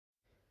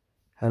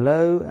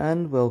Hello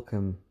and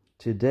welcome.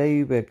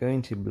 Today we're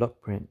going to block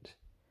print,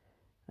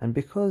 and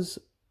because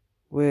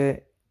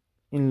we're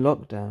in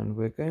lockdown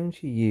we're going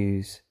to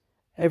use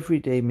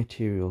everyday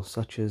materials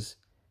such as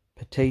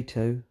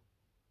potato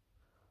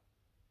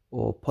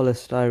or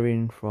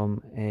polystyrene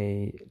from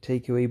a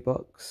takeaway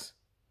box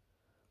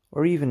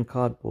or even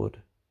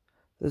cardboard.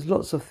 There's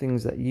lots of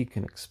things that you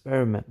can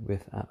experiment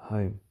with at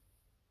home.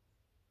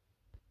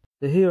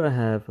 So here I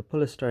have a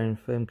polystyrene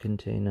foam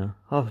container,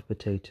 half a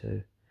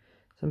potato,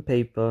 some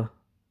paper,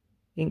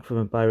 ink from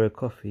a biro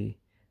coffee,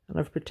 and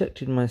I've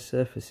protected my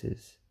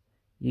surfaces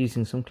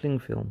using some cling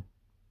film.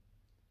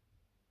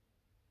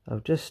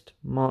 I've just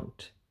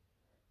marked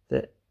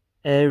the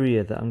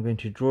area that I'm going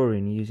to draw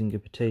in using a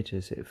potato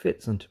so it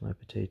fits onto my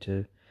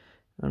potato.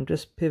 I'm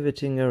just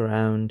pivoting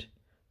around,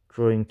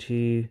 drawing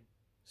two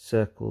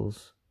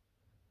circles.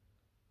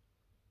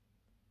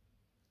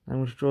 I'm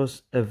going to draw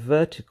a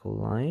vertical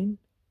line,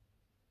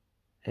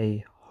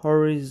 a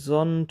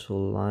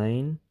horizontal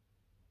line,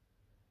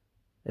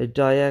 a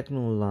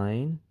diagonal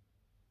line,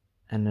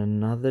 and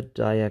another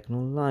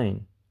diagonal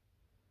line.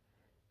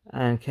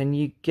 And can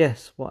you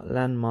guess what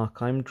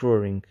landmark I'm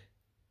drawing?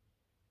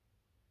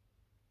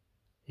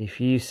 If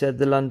you said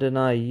the London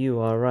Eye, you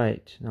are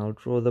right. Now I'll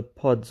draw the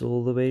pods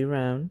all the way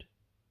round.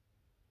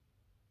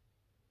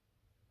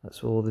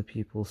 That's where all the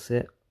people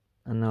sit.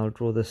 And I'll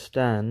draw the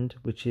stand,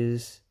 which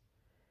is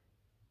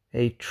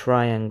a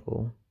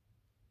triangle.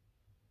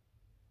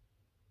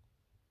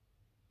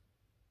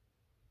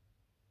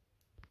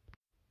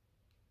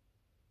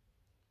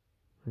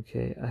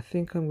 Okay, I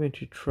think I'm going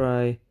to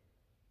try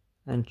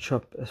and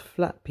chop a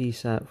flat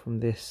piece out from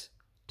this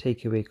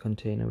takeaway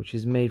container, which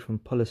is made from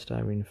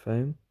polystyrene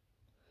foam.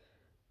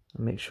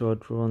 I'll make sure I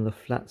draw on the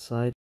flat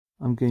side.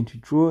 I'm going to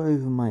draw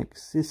over my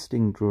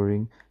existing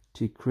drawing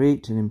to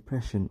create an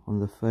impression on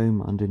the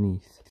foam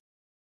underneath.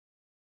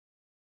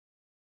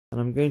 And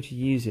I'm going to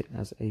use it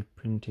as a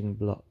printing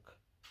block.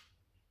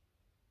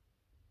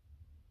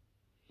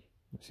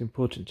 It's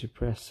important to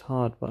press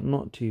hard, but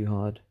not too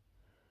hard.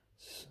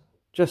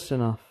 Just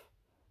enough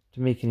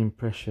to make an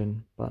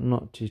impression, but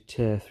not to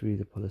tear through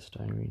the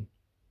polystyrene.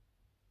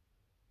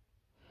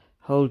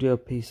 Hold your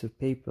piece of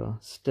paper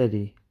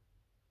steady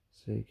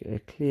so you get a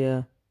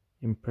clear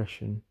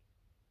impression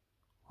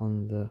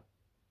on the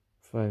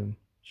foam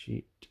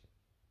sheet.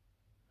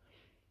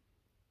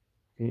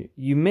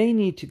 You may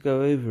need to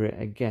go over it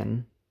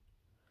again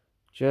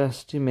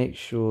just to make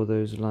sure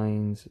those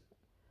lines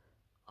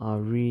are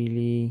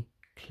really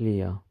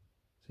clear,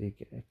 so you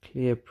get a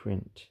clear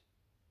print.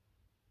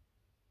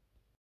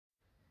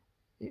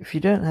 If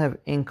you don't have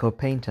ink or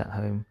paint at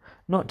home,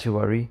 not to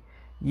worry,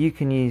 you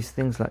can use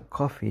things like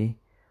coffee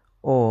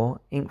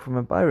or ink from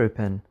a biro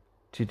pen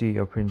to do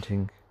your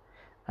printing,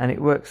 and it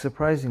works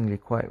surprisingly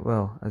quite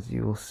well, as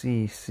you will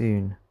see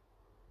soon.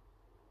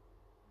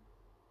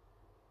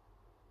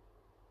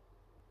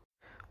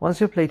 Once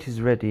your plate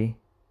is ready,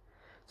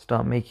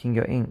 start making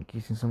your ink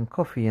using some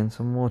coffee and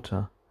some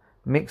water.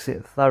 Mix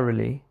it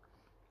thoroughly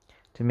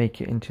to make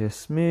it into a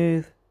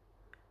smooth,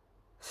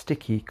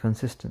 sticky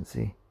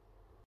consistency.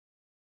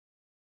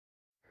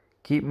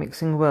 Keep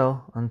mixing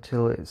well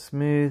until it's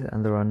smooth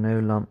and there are no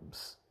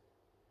lumps.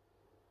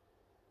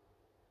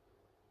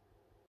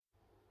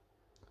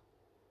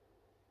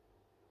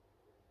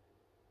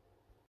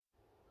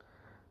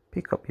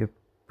 Pick up your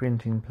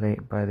printing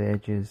plate by the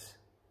edges.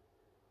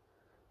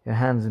 Your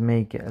hands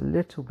may get a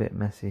little bit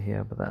messy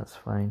here, but that's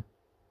fine.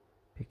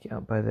 Pick it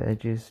up by the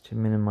edges to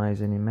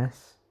minimize any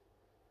mess.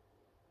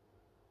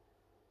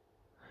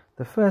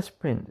 The first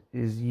print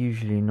is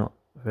usually not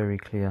very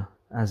clear,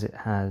 as it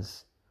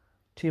has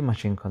too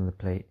much ink on the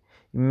plate.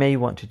 You may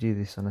want to do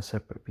this on a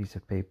separate piece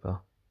of paper.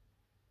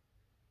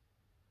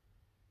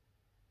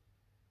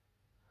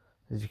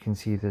 As you can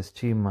see, there's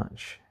too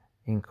much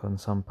ink on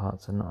some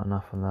parts and not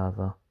enough on the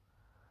other.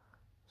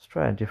 Let's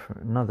try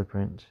another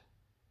print.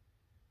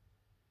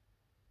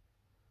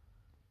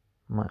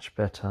 Much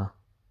better.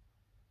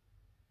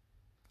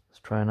 Let's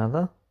try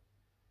another.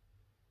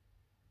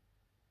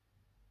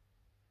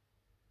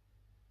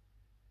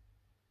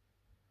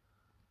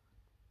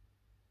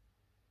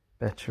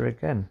 Better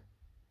again.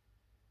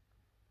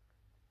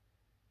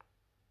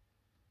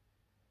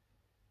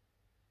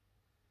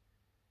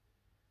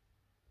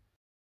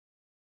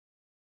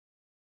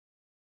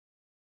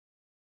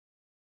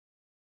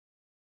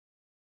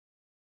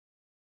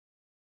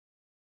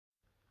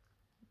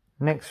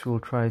 Next we'll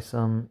try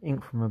some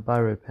ink from a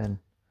biro pen,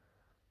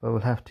 but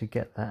we'll have to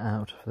get that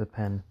out of the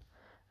pen,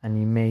 and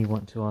you may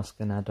want to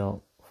ask an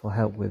adult for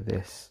help with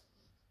this.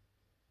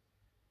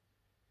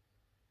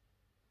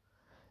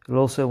 You'll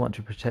also want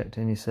to protect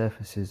any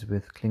surfaces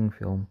with cling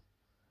film,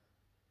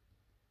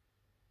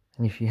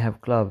 and if you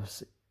have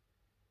gloves,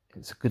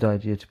 it's a good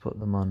idea to put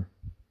them on.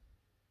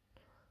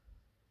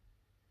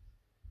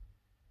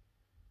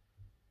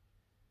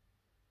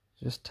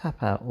 Just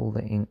tap out all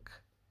the ink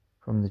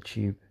from the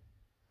tube.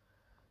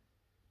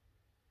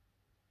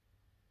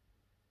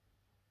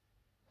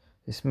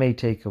 This may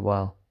take a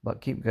while,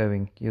 but keep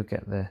going, you'll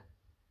get there.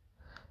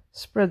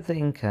 Spread the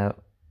ink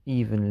out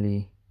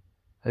evenly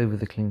over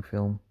the cling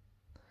film.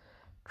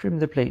 Trim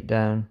the plate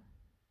down.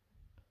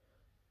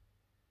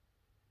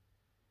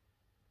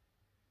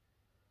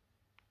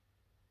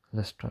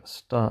 Let's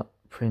start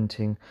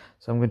printing.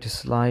 So I'm going to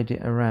slide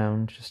it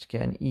around just to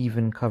get an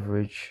even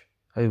coverage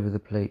over the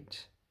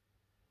plate.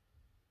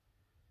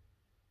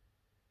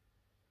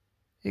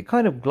 It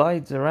kind of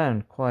glides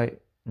around quite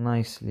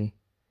nicely.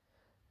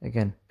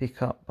 Again,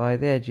 pick up by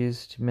the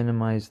edges to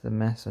minimize the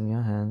mess on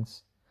your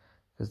hands,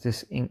 because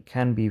this ink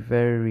can be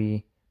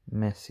very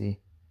messy.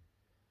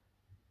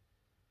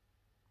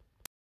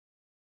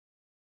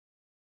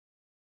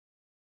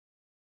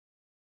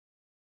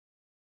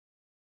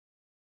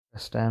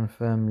 Press down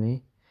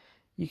firmly.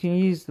 You can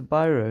use the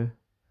biro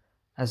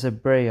as a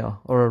brayer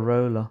or a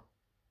roller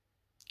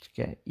to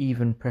get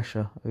even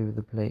pressure over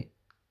the plate.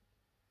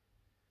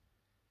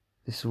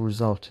 This will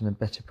result in a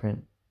better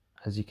print,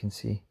 as you can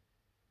see.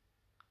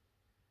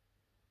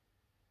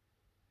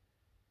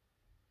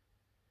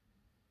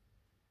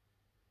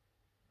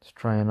 Let's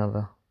try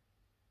another.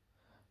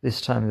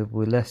 This time there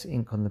will be less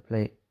ink on the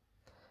plate.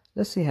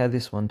 Let's see how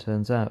this one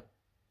turns out.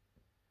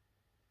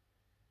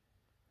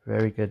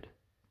 Very good.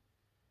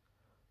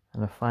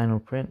 And a final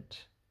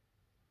print.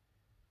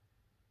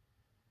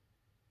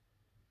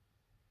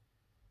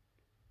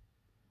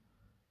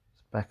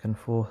 It's back and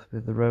forth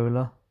with the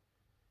roller.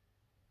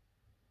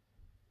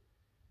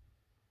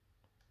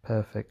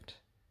 Perfect.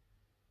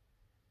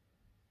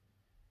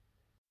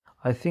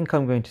 I think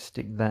I'm going to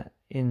stick that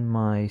in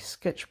my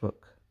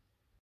sketchbook.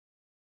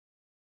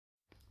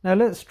 Now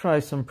let's try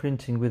some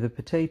printing with a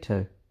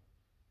potato.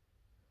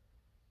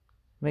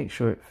 Make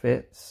sure it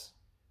fits.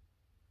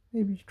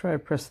 Maybe try to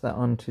press that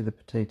onto the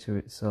potato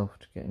itself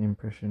to get an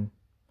impression.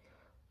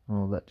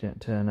 Oh, that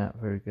didn't turn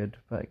out very good,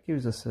 but it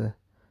gives us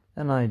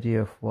an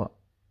idea of what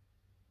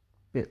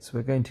bits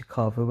we're going to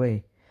carve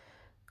away.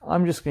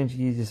 I'm just going to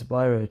use this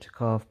biro to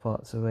carve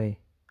parts away.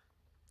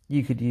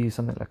 You could use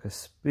something like a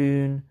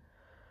spoon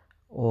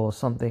or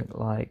something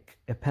like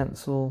a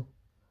pencil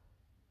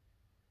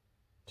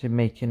to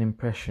make an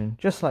impression,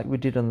 just like we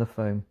did on the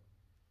foam.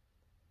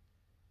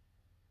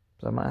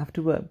 So I might have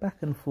to work back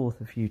and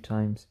forth a few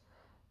times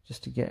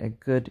just to get a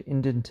good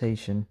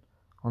indentation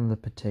on the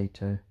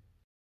potato.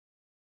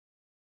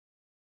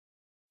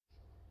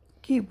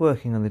 Keep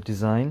working on the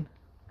design.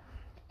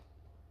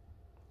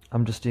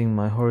 I'm just doing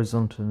my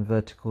horizontal and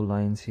vertical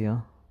lines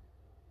here.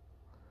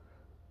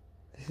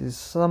 This is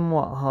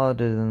somewhat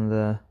harder than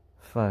the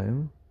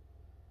foam,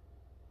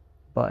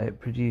 but it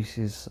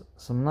produces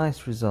some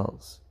nice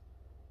results.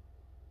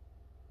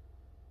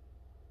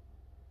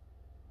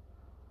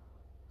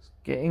 It's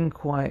getting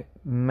quite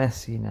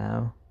messy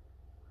now,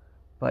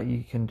 but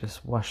you can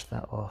just wash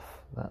that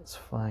off, that's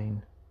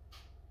fine.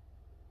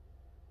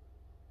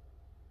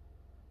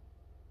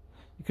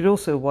 You could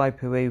also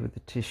wipe away with the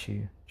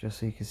tissue, just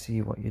so you can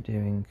see what you're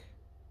doing.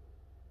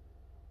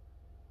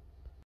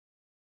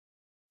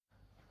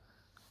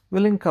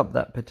 We'll ink up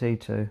that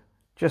potato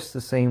just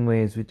the same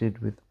way as we did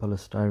with the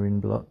polystyrene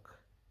block.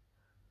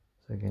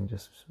 So again,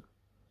 just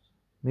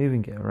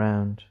moving it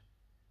around,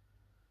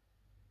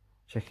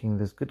 checking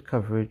there's good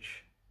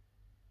coverage,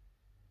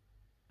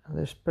 and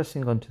just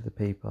pressing onto the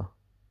paper.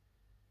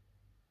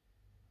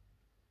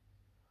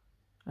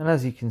 And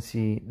as you can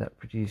see, that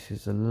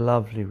produces a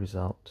lovely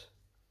result.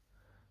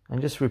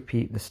 And just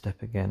repeat the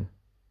step again.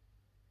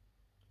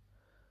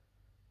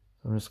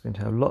 So I'm just going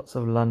to have lots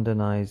of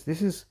London eyes.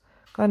 This is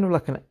kind of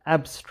like an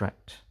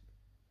abstract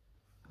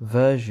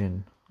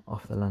version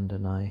of the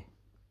London eye.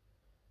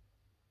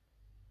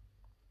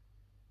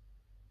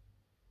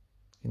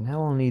 Okay,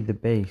 now I'll need the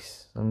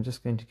base. So I'm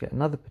just going to get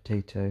another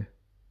potato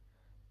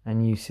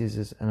and use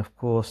scissors. And of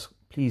course,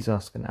 please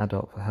ask an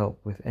adult for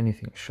help with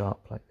anything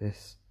sharp like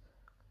this.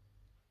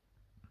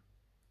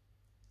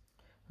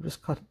 I'll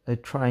just cut a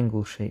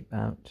triangle shape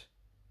out.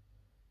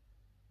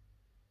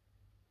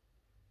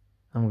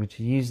 I'm going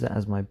to use that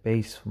as my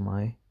base for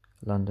my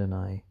London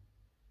eye.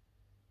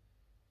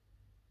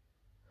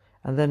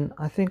 And then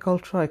I think I'll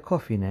try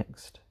coffee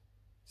next.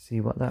 See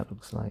what that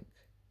looks like.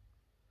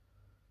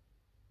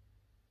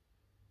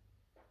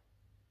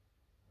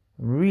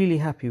 I'm really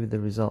happy with the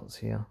results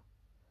here.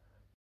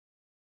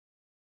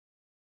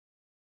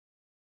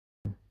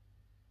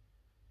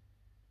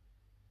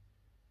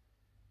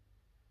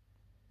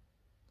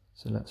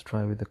 So let's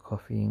try with the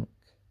coffee ink.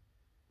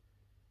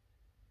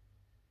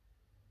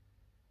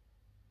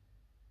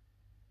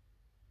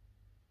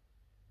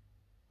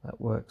 That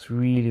works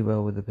really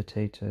well with the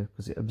potato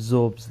because it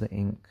absorbs the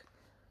ink.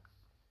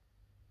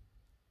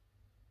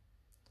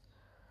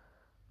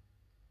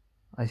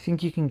 I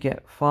think you can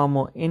get far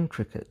more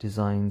intricate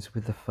designs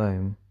with the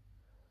foam,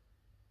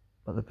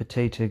 but the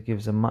potato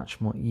gives a much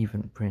more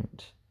even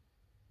print.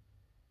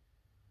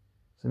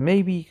 So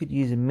maybe you could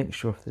use a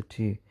mixture of the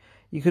two.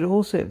 You could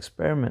also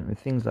experiment with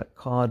things like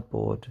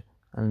cardboard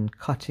and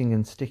cutting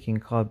and sticking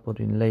cardboard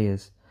in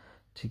layers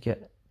to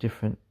get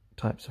different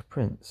types of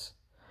prints.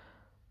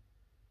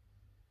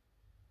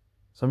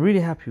 So I'm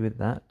really happy with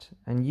that,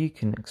 and you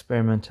can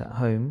experiment at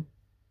home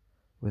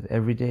with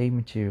everyday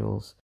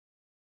materials